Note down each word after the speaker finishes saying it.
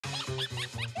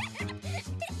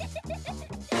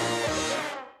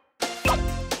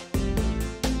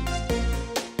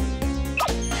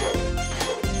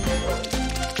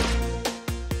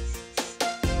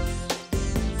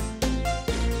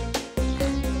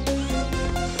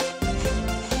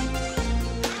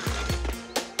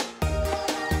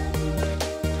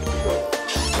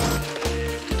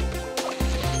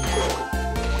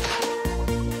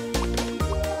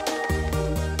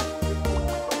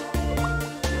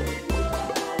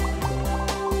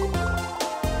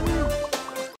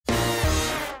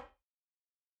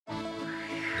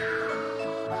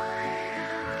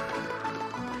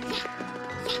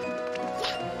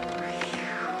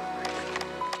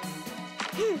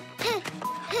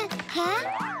Hä?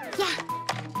 Ja.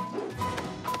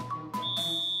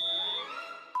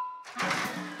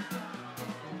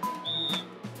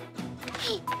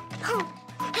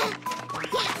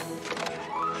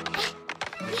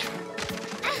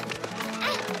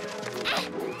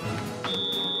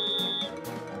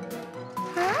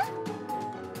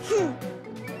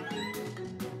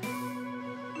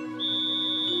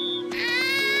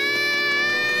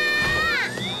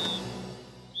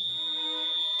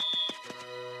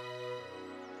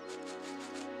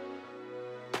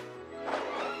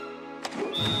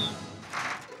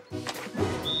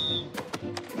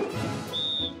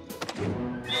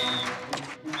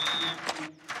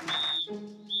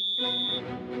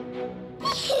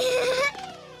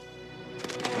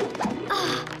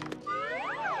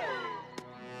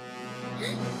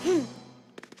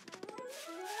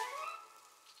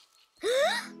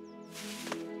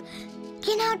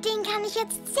 Genau den kann ich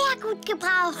jetzt sehr gut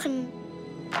gebrauchen.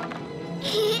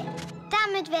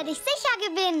 Damit werde ich sicher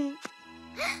gewinnen.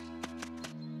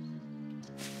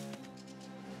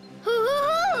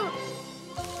 Huhuhu.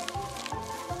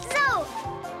 So,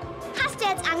 hast du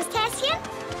jetzt Angst, Häschen?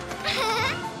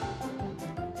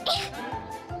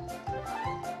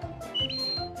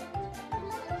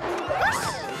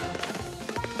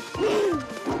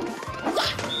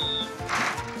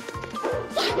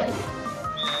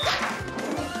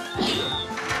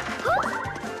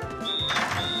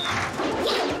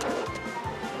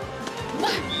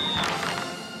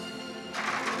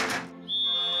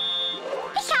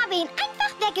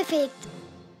 Weggefegt.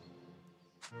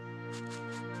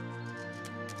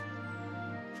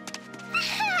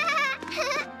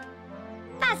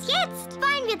 Was jetzt?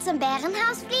 Wollen wir zum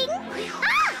Bärenhaus fliegen?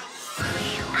 Ah!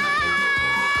 Ah!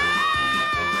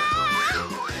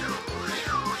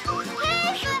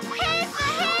 Hilfe! Hilfe!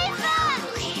 Hilfe!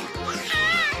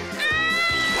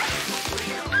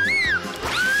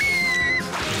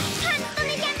 Kannst du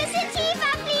nicht ein bisschen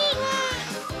tiefer fliegen?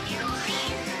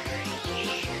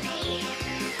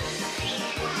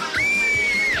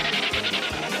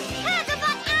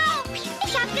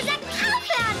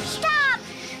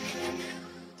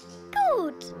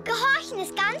 Gehorchen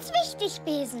ist ganz wichtig,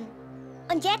 Besen.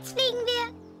 Und jetzt fliegen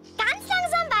wir ganz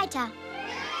langsam weiter.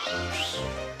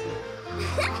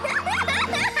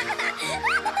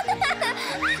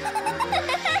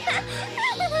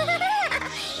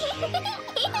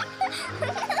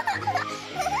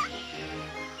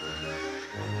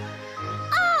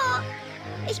 Oh,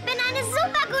 ich bin eine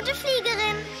super gute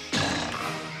Fliegerin.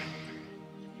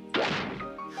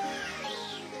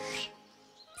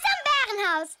 Zum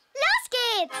Bärenhaus. Los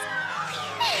geht's!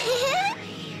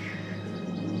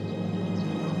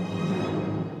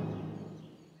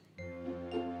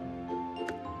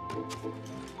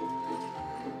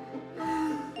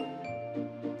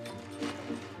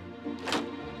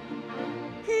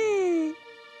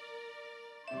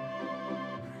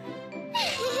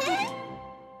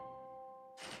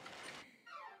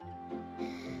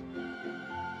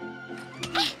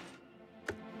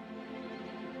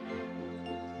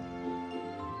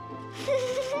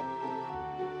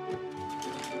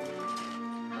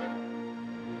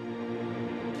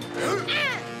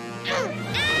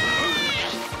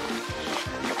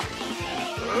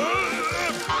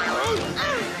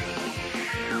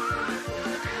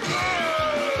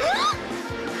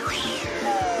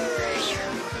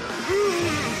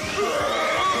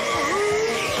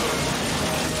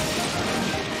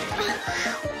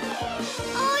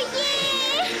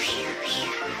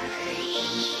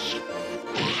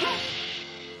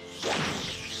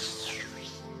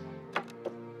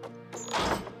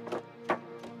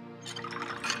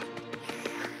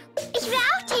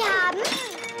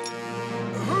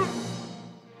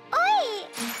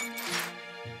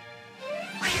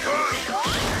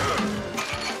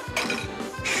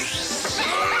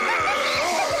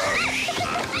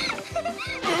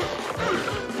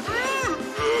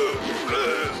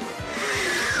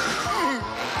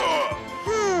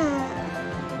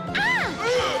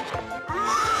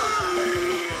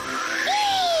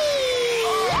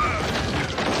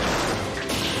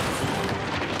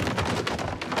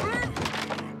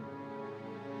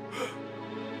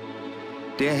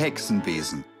 Der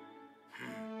Hexenbesen.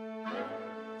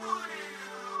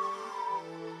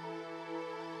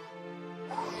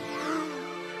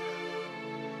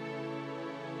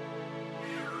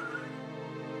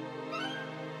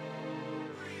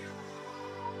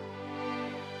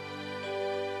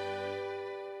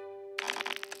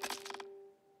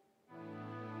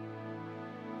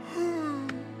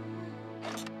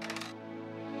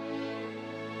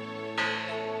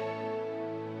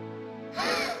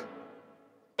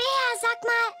 Sag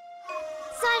mal,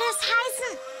 Soll das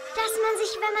heißen, dass man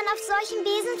sich, wenn man auf solchen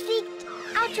Besen fliegt,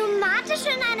 automatisch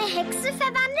in eine Hexe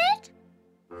verwandelt?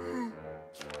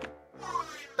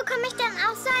 Bekomme ich dann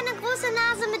auch so eine große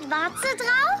Nase mit Warze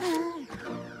drauf?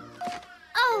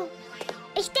 Oh,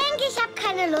 ich denke, ich habe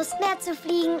keine Lust mehr zu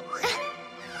fliegen.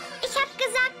 Ich habe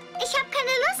gesagt, ich habe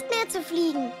keine Lust mehr zu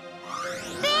fliegen.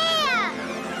 Bär!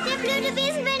 Der blöde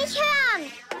Besen will nicht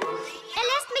hören. Er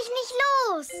lässt mich nicht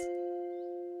los.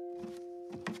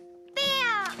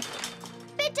 Bär!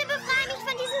 Bitte befreie mich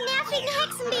von diesem nervigen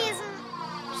Hexenbesen.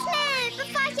 Schnell,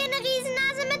 bevor ich eine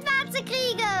Riesennase mit Warze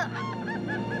kriege.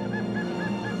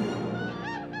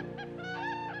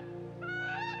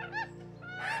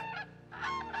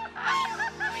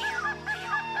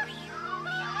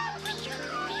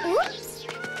 Ups.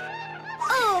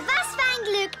 Oh, was für ein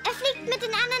Glück. Er fliegt mit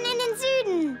den anderen in den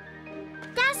Süden.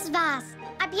 Das war's.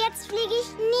 Ab jetzt fliege ich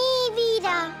nie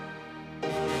wieder.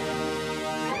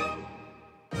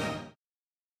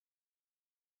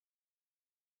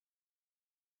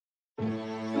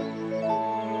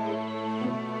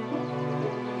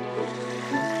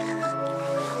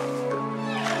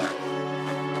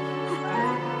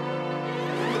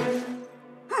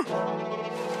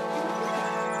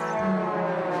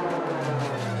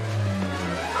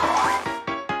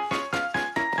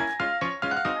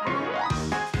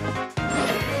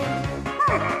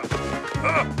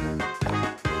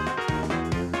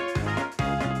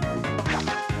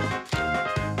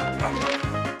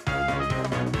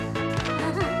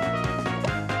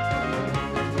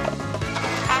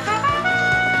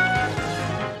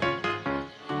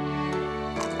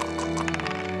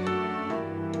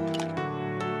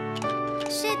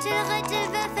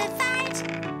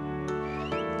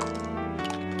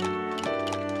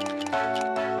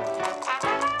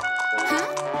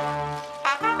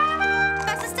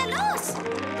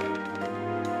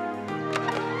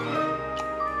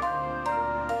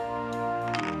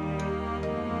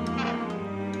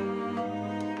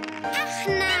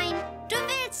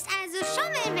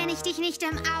 Nicht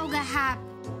im Auge hab.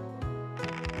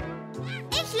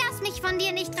 Ich lass mich von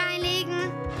dir nicht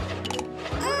reinlegen.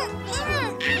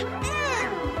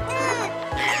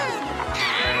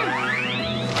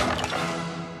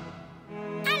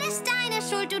 Alles deine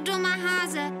Schuld, du dummer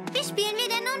Hase. Wie spielen wir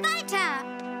denn nun weiter?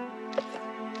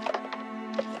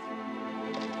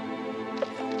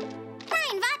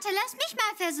 Nein, warte, lass mich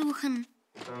mal versuchen.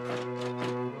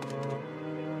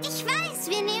 Ich weiß,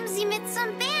 wir nehmen sie mit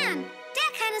zum Bären. Der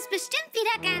kann es bestimmt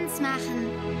wieder ganz machen.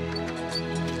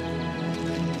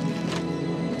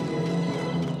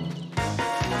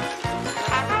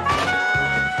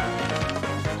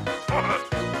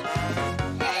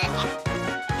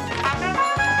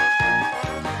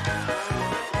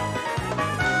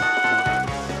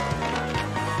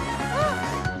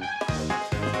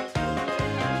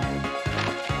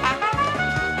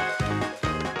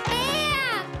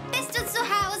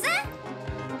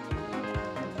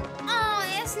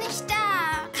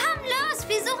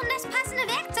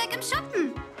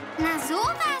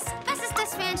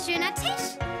 Schöner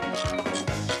Tisch.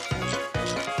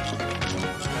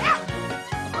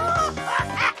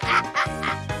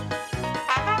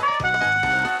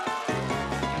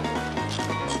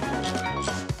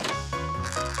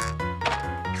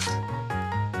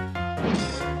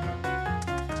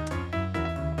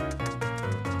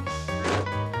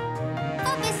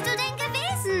 Wo bist du denn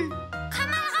gewesen? Komm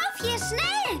mal rauf hier,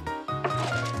 schnell!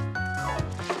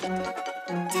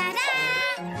 Tada!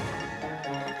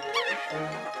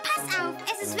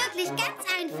 Es ist wirklich ganz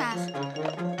einfach.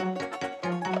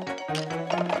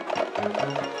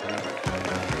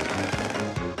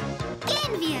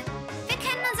 Gehen wir. Wir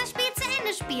können unser Spiel zu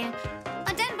Ende spielen.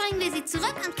 Und dann bringen wir sie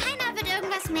zurück und keiner wird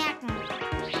irgendwas merken.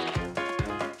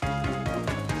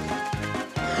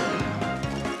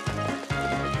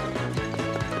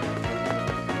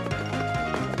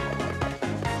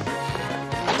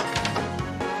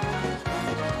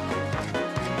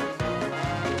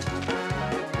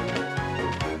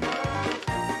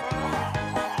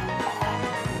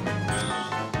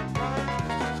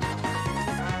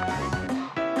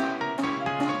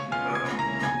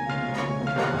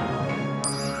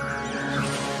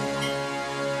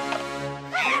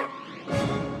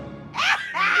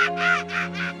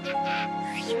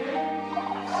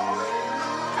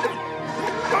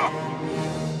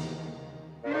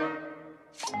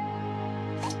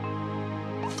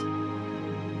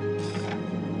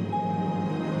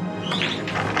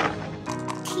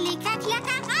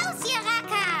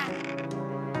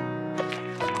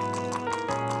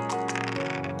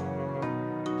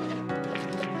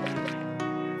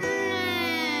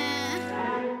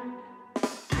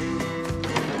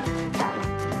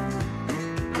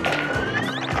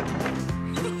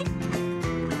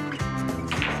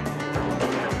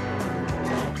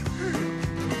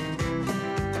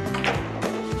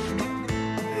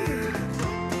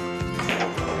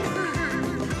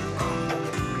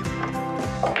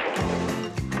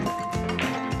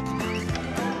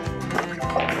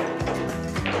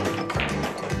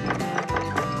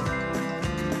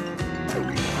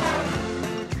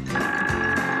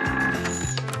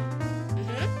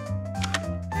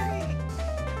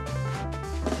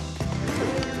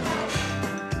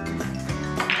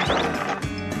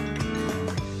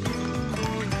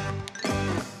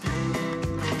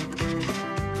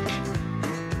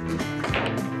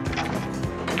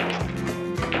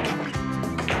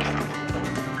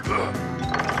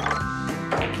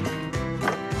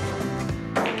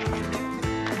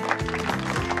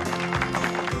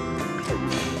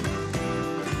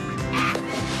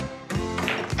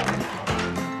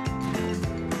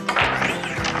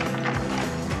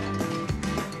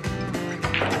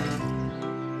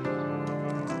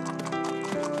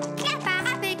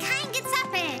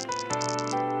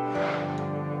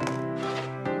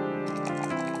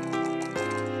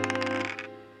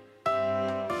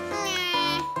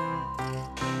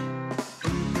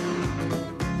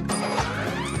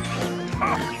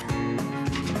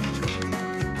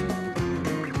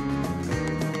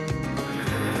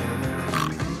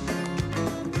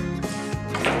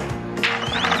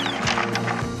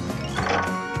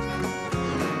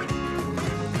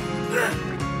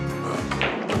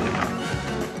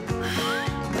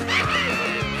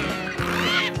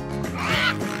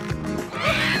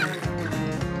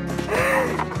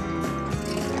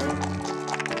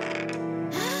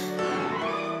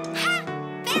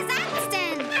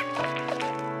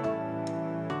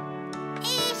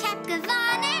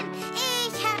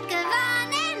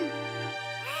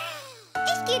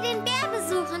 Ich gehe den Bär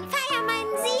besuchen, feier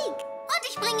meinen Sieg. Und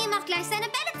ich bringe ihm auch gleich seine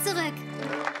Bälle zurück.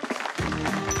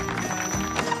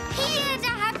 Hier,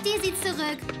 da habt ihr sie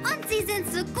zurück. Und sie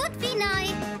sind so gut wie neu.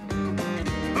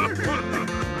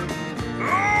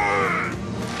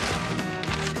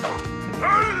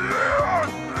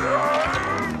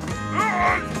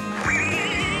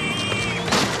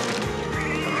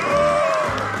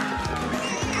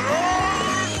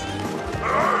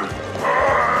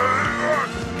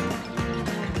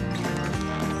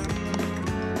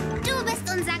 Du bist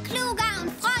unser kluger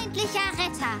und freundlicher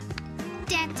Retter.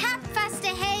 Der tapferste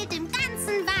Held im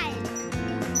ganzen Wald.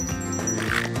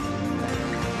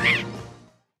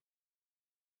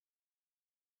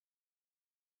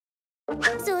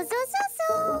 So.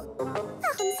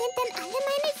 Warum sind denn alle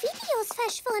meine Videos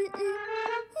verschwunden?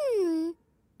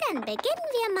 Dann beginnen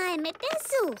wir mal mit der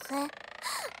Suche.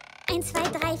 1, 2,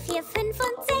 3, 4, 5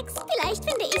 und 6. Vielleicht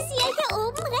finde ich sie ja hier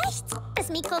oben rechts. Das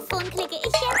Mikrofon klicke ich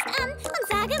jetzt an und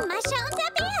sage, Mascha und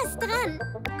der Bär ist dran.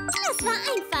 Das war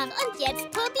einfach. Und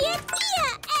jetzt probiert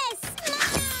ihr